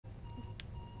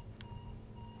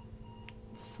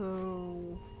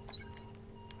So...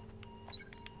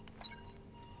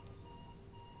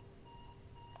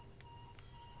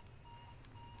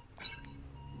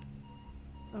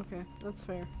 Okay, that's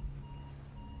fair.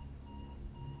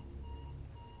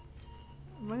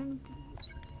 Mine...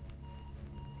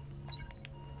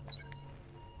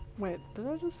 Wait, did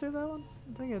I just do that one?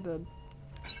 I think I did.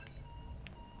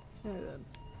 Yeah, I did.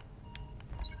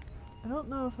 I don't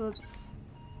know if it's...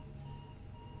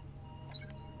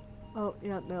 Oh,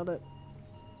 yeah, nailed it.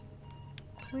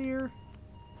 Clear.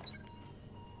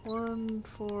 1,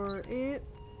 4, 8.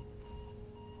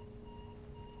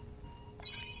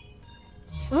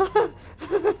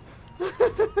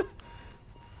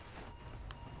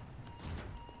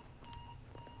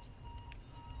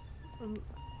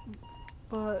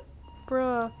 But,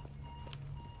 bruh.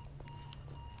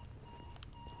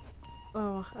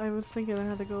 Oh, I was thinking I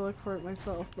had to go look for it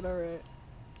myself, but alright.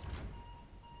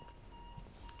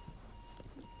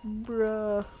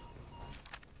 Bruh.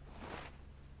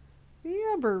 The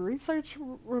Amber Research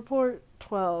Report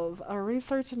 12. Our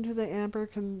research into the Amber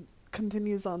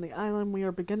continues on the island. We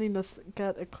are beginning to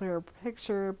get a clearer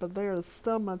picture, but there is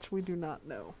still much we do not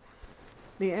know.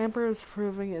 The Amber is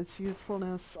proving its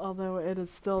usefulness. Although it is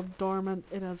still dormant,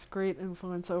 it has great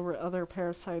influence over other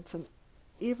parasites and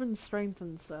even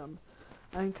strengthens them.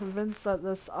 I am convinced that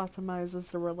this optimizes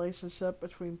the relationship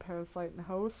between parasite and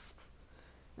host.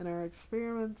 In our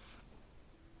experiments,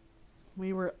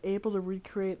 we were able to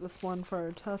recreate this one for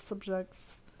our test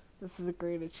subjects. This is a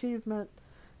great achievement.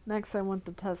 Next, I want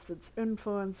to test its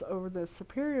influence over the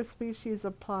superior species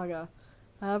of Plaga.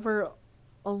 However,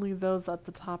 only those at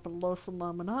the top of Los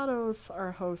Laminados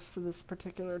are hosts to this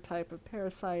particular type of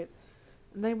parasite,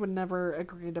 and they would never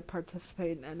agree to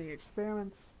participate in any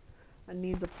experiments. I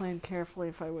need to plan carefully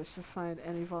if I wish to find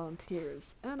any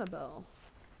volunteers. Annabelle.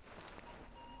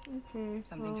 Okay.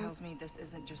 Something tells me this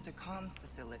isn't just a comms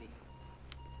facility.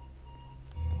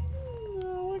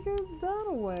 No, get that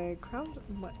away. Crouch.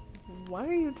 Why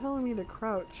are you telling me to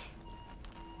crouch?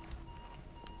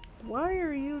 Why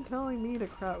are you telling me to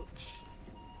crouch?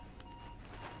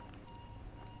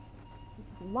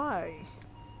 Why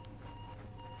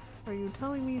are you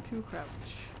telling me to crouch?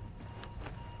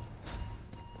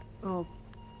 Oh,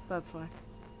 that's why.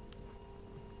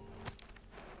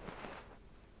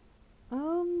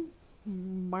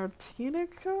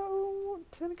 Martinico?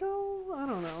 Tinico? I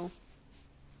don't know.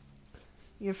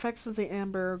 The effects of the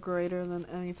Amber are greater than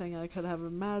anything I could have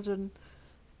imagined.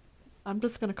 I'm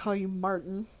just gonna call you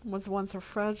Martin. Was once a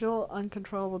fragile,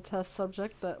 uncontrollable test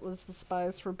subject that was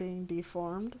despised for being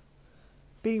born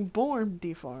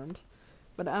deformed.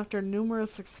 But after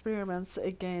numerous experiments,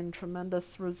 it gained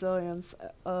tremendous resilience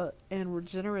and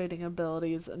regenerating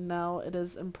abilities, and now it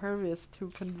is impervious to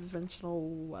conventional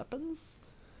weapons?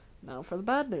 Now for the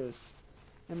bad news.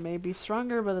 It may be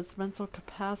stronger, but its mental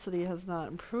capacity has not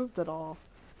improved at all.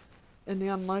 In the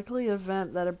unlikely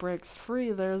event that it breaks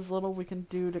free, there is little we can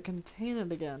do to contain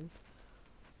it again.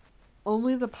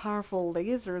 Only the powerful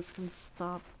lasers can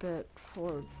stop it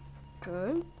for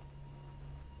good?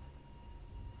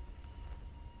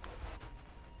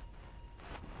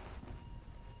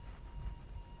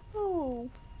 Oh.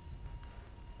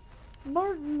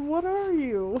 Martin, what are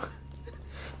you?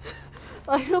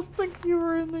 I don't think you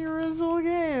were in the original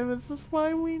game. Is this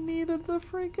why we needed the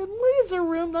freaking laser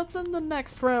room? That's in the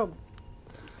next room.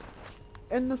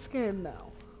 In this game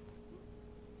now.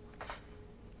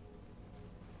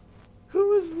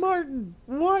 Who is Martin?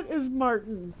 What is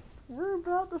Martin? We're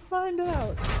about to find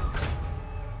out.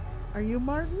 Are you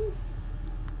Martin?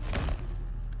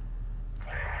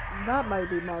 That might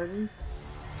be Martin.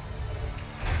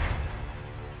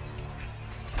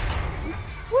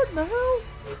 What the hell?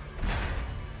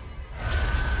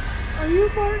 Are you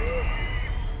Martin?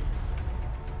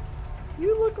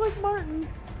 You look like Martin.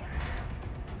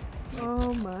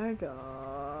 Oh my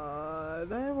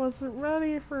god. I wasn't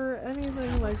ready for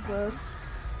anything like this.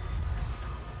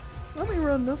 Let me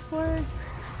run this way.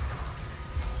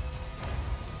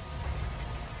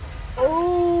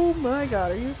 Oh my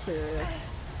god, are you serious?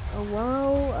 Oh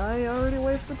well, I already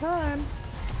wasted time.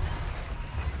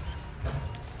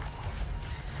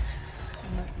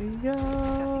 Let me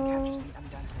go.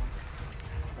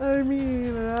 I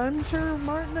mean, I'm sure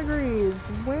Martin agrees.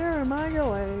 Where am I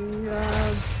going?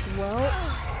 Well...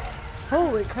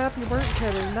 Holy crap, you weren't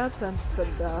kidding. That's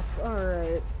instant death.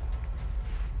 Alright.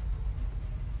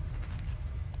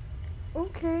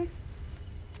 Okay.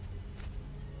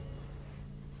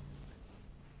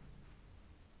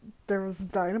 There was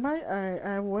dynamite?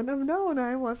 I wouldn't have known.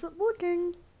 I wasn't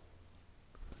looking.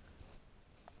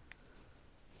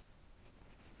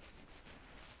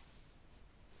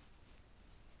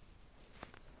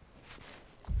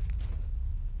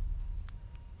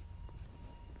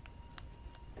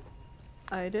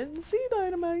 I didn't see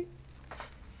dynamite.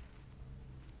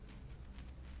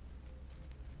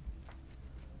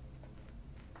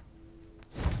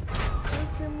 So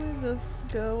can we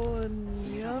just go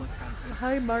and, yep.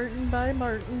 Hi Martin, bye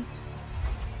Martin.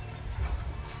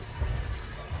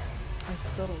 I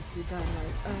still don't see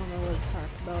dynamite. I don't know what to talk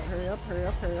about. Hurry up, hurry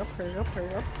up, hurry up, hurry up,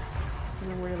 hurry up.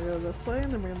 And then we're gonna go this way,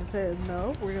 and then we're gonna say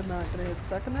no, we're not gonna hit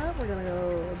second that. We're gonna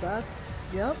go that's,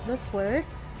 yep, this way.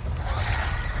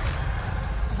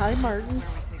 Hi Martin.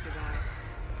 Where we say goodbye.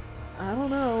 I don't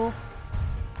know.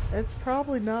 It's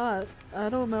probably not. I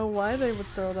don't know why they would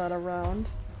throw that around.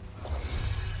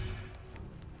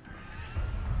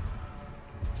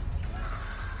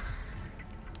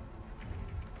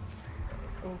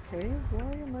 Okay,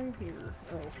 why am I here?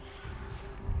 Oh.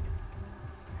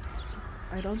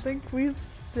 I don't think we've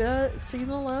seen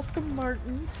the last of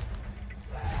Martin.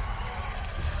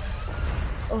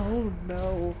 Oh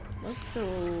no. Let's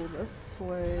go this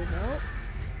way. Nope.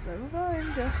 Never mind.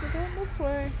 Guess we're going this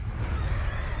way.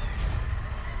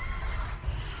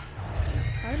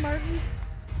 Hi Martin.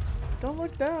 Don't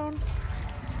look down.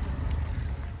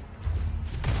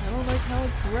 I don't like how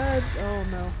it's red. Oh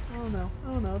no. Oh no.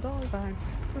 Oh no. Don't look behind.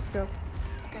 Let's go.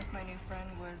 Guess my new friend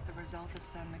was the result of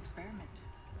some experiment.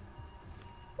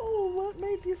 Oh, what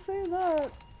made you say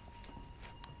that?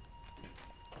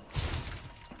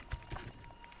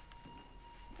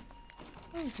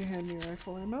 Why don't you hand me your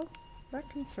rifle ammo? That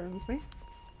concerns me.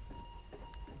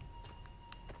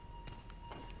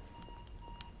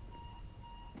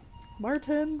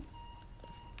 Martin!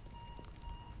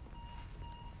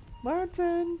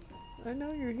 Martin! I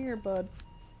know you're here, bud.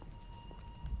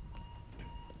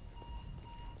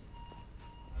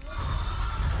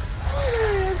 Oh,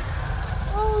 there he is!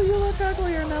 Oh, you look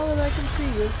uglier now that I can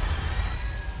see you.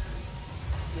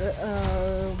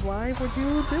 Why would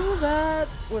you do that?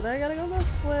 Would I gotta go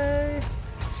this way?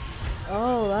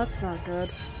 Oh, that's not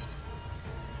good.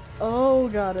 Oh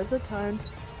god, is it time?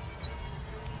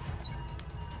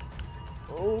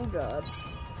 Oh god.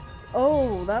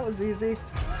 Oh, that was easy.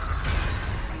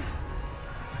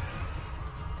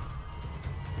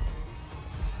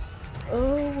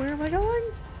 Oh, where am I going?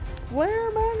 Where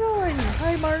am I going?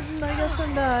 Hi Martin, I guess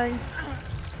I'm dying.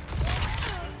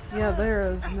 Yeah,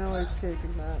 there is no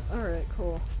escaping that. Alright,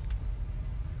 cool.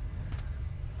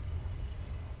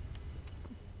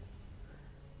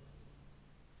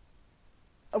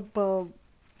 Well,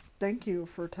 thank you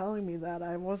for telling me that.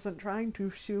 I wasn't trying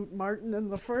to shoot Martin in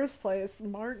the first place.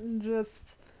 Martin's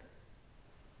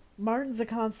a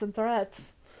constant threat.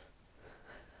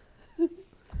 Where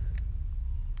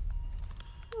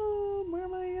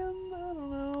am I again? I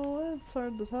don't know. It's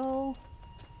hard to tell.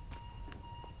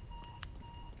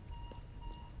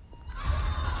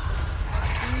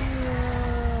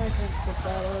 Yeah, I can't skip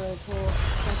that. Alright, cool.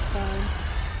 That's fine.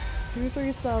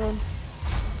 237.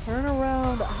 Turn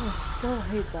around. I still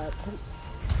hate that.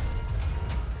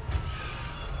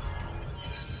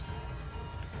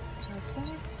 That's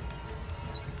it.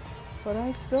 But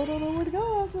I still don't know where to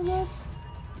go after this.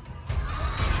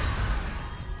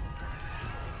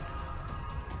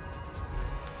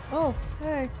 Oh,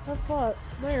 hey, that's what.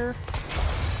 There.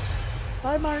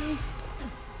 Bye, Martin.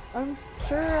 I'm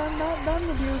sure I'm not done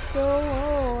with you still.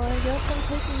 Oh, I guess I'm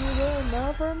taking you there.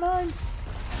 Never mind.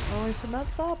 Oh, I should not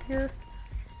stop here.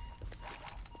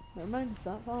 Never mind, it's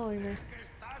not following me.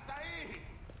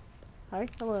 Hi,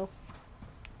 hello.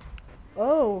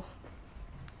 Oh.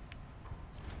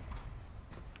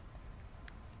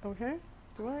 Okay.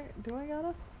 Do I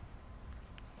gotta?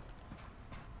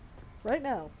 Right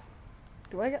now.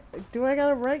 Do I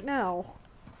gotta right now?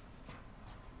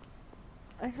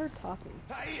 I heard talking.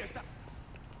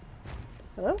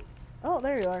 Hello? Oh,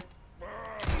 there you are.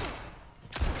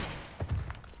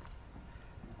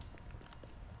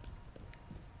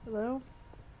 Hello?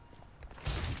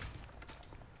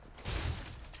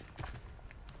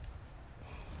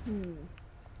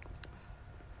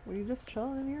 Were you just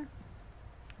chilling in here?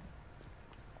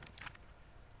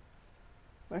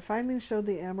 My findings showed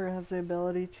the amber has the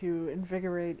ability to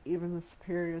invigorate even the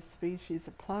superior species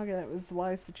of Plaga. It was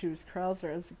wise to choose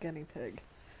Krauser as a guinea pig.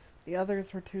 The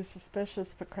others were too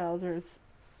suspicious, but Krauser's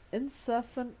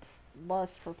incessant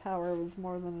lust for power was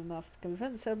more than enough to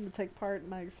convince him to take part in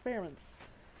my experiments.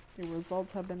 The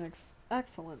results have been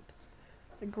excellent.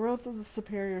 The growth of the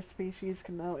superior species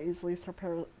can now easily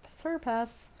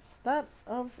surpass that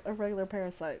of a regular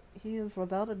parasite. He is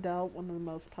without a doubt one of the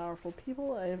most powerful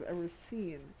people I have ever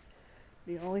seen.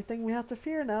 The only thing we have to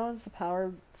fear now is the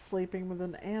power sleeping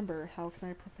within Amber. How can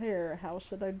I prepare? How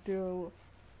should I do?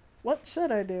 What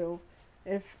should I do?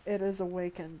 If it is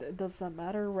awakened, it does not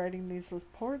matter. Writing these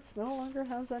reports no longer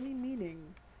has any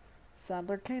meaning.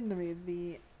 Sadler came to me.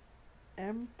 The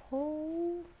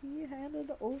ampoule he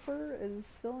handed over is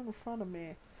still in front of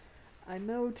me. I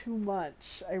know too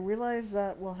much. I realize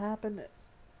that will happen.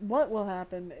 What will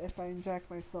happen if I inject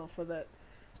myself with it?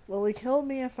 Will he kill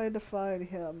me if I defy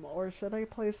him, or should I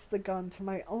place the gun to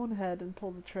my own head and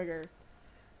pull the trigger?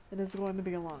 It is going to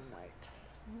be a long night.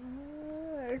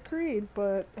 Agreed,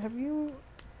 but have you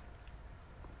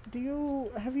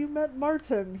met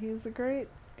Martin? He's a great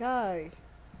guy.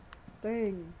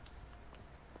 Thing.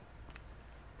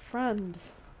 Friend.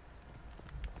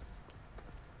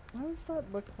 Why does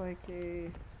that look like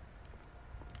a...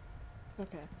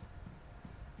 Okay.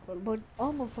 But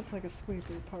almost look like a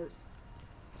squeaky part.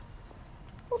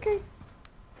 Okay.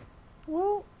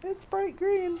 Well, it's bright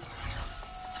green.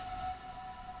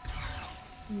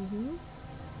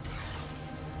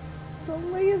 The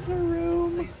laser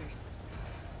room. Lasers.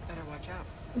 Better watch out.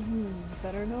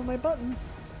 Better know my buttons.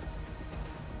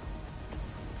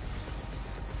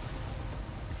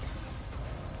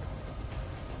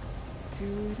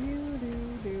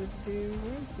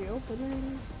 Where's the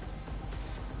opening?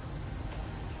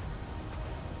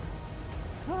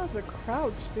 I don't have to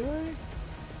crouch, do I?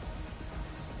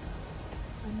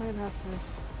 I might have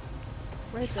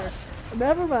to. Right there.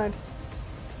 Never mind.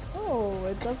 Oh,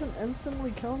 it doesn't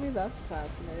instantly kill me? That's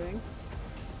fascinating.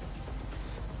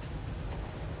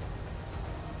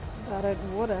 Thought it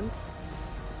wouldn't.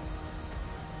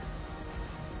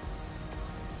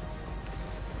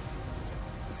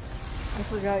 I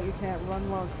forgot you can't run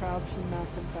while crouched, and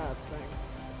that's a bad thing.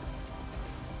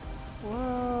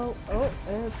 Whoa. Oh,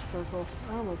 it's circle.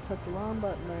 I almost hit the wrong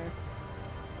button there.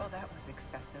 Well, that was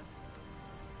excessive.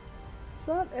 Is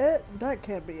that it? That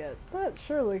can't be it. That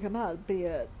surely cannot be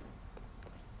it.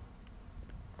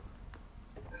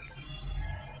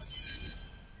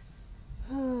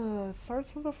 It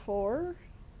starts with a 4.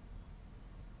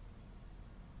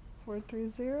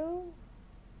 430.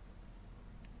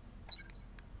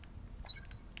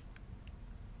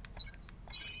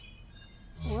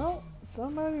 Well,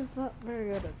 somebody's not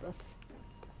very good at this.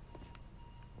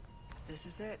 This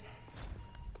is it.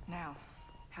 Now,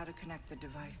 how to connect the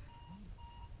device.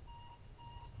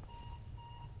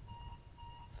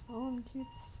 Phone keeps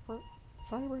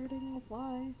vibrating.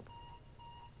 Why?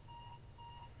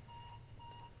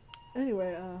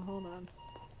 Anyway, hold on.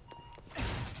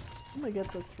 I'm gonna get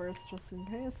this first, just in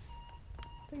case.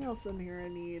 Anything else in here I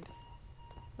need?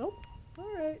 Nope.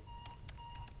 Alright.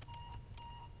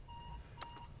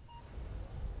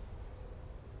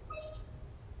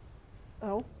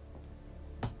 Oh.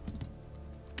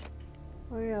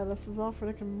 Oh yeah, this is all for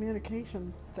the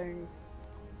communication thing.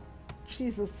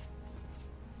 Jesus.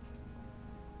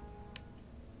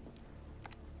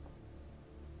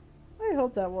 I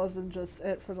hope that wasn't just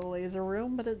it for the laser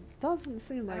room, but it doesn't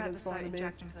seem like I'm at it's the going site to be.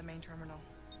 injecting to the main terminal.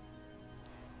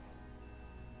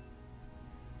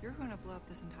 You're going to blow up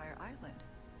this entire island.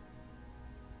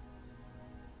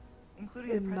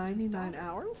 Including the In president's 99 daughter.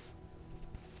 hours?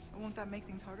 Won't that make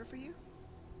things harder for you?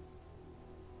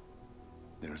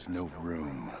 There's no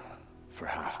room for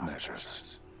half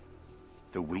measures.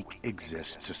 The weak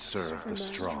exist to serve the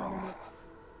strong.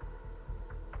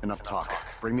 Enough talk.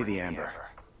 Bring me the amber.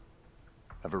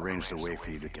 I've arranged a way for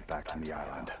you to get back to the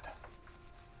island.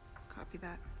 Copy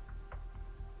that.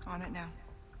 On it now.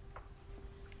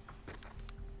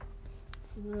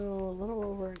 So, a little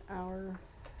over an hour.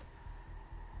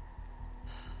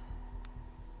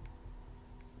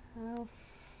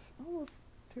 Almost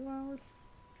 2 hours?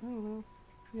 I don't know.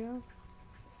 Yeah.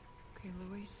 Okay,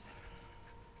 Luis.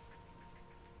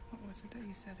 What was it that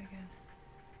you said again?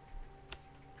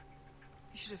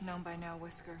 You should have known by now,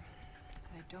 Whisker.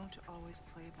 I don't always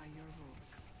play by your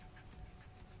rules.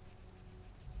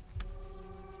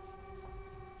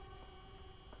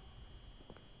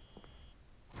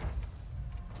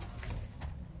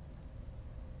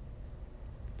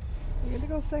 You gonna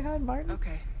go say hi, Martin?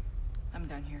 Okay, I'm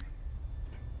done here.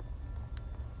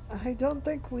 I don't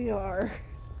think we are.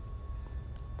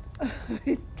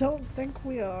 I don't think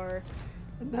we are.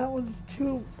 And that was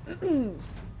too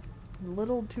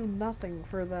little too nothing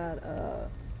for that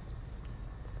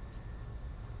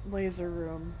laser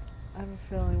room. I have a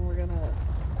feeling we're gonna...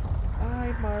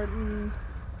 Hi, Martin.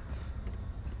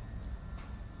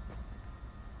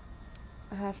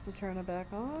 I have to turn it back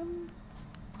on.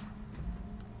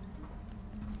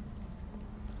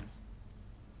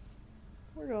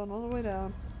 We're going all the way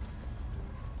down.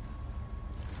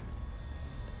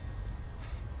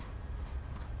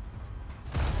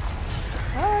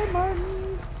 Hi,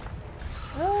 Martin.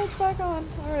 Oh, it's back on.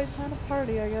 Alright, time to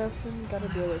party, I guess. And gotta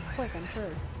do this quick, I'm sure.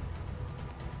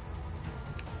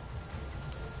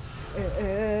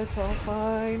 It's all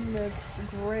fine. It's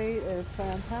great. It's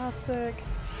fantastic.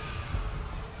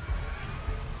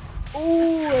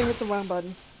 Oh, I hit the wrong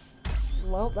button.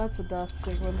 Well, that's a death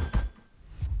sequence.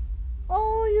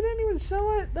 Oh, you didn't even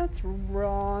show it? That's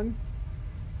wrong.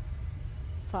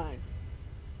 Fine.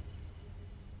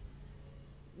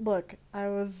 Look, I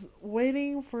was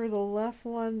waiting for the left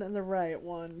one and the right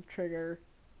one trigger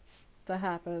to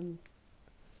happen.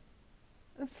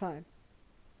 It's fine.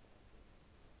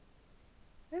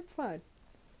 It's fine.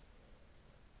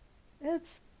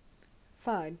 It's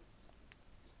fine.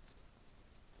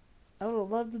 I would have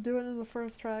loved to do it in the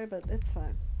first try, but it's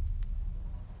fine.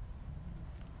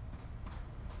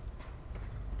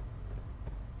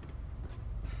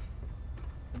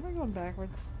 Am I going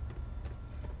backwards?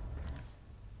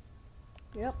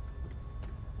 Yep.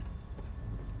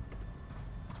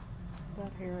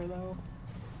 That here though.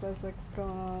 Physics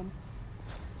gone.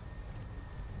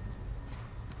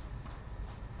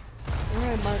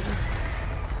 Alright, Martin.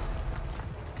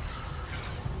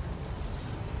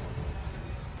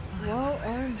 Well,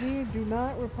 RNG, do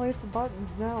not replace the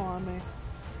buttons now on me.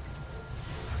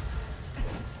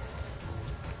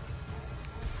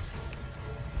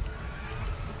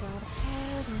 Gotta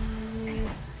party.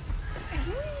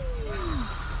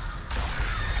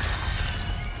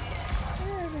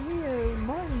 Over here,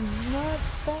 Martin's not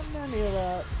stopping any of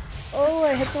that. Oh,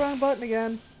 I hit the wrong button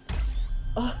again.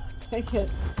 Oh, dang it.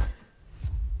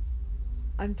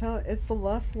 I'm telling, it's the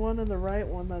left one and the right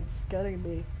one that's getting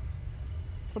me.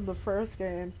 From the first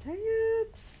game. Dang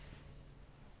it!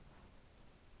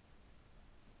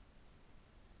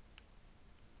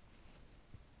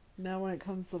 Now when it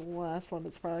comes to the last one,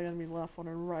 it's probably going to be left one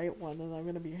and right one, and I'm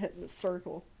going to be hitting the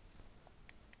circle.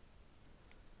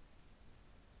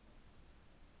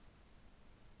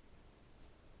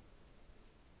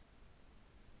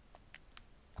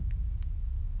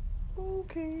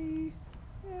 Okay.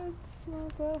 It's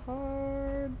not that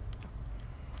hard.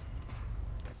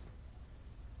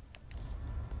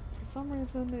 For some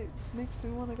reason, it makes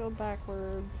me want to go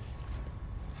backwards.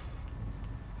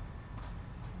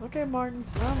 Okay, Martin,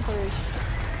 round 3.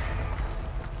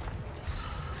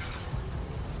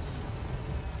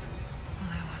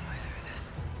 Only one way through this.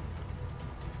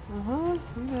 Uh-huh,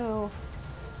 we know.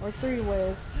 Or 3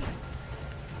 ways.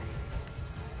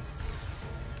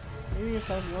 Maybe if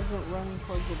I wasn't running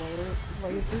towards the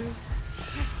lasers.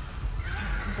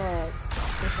 But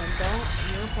if I don't,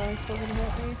 you're probably still gonna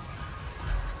hit me.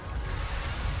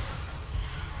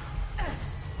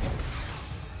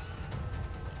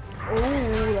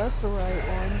 Oh, that's the right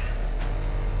one.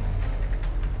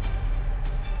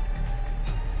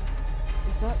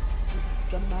 Is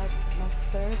that not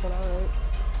necessary? But alright.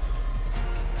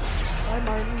 Bye,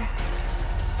 Martin.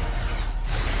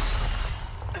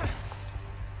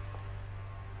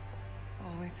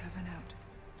 Always have an out.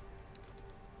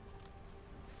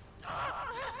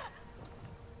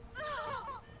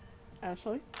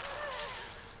 Ashley?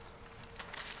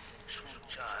 True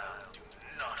child, do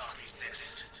not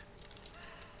resist.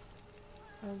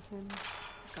 As in...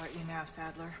 Got you now,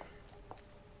 Sadler.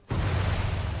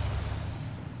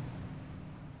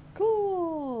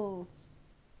 Cool!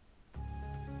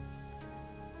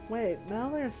 Wait, now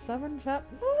there's 7 What?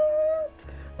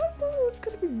 I thought it was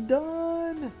gonna be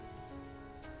done!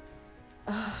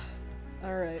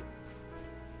 Alright.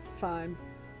 Fine.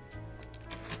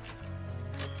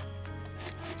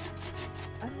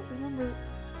 I don't remember...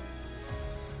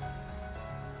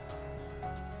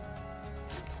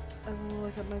 I'm gonna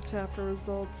look at my chapter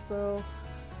results though.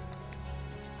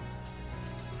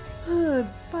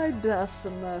 5 deaths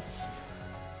in this.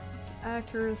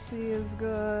 Accuracy is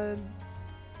good.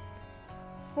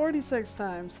 46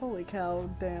 times, holy cow,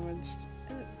 damaged.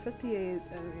 58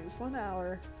 enemies, 1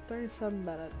 hour, 37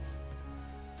 minutes.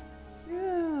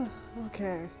 Yeah,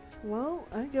 okay. Well,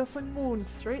 I guess I'm going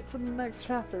straight to the next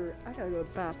chapter. I gotta go to the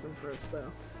bathroom first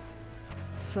though.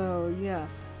 So yeah,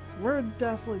 we're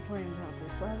definitely playing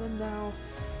chapter 7 now.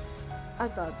 I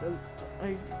thought that,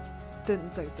 I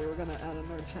didn't think they were gonna add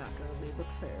another chapter on me, but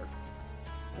fair.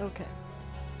 Okay,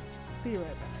 be right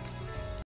back.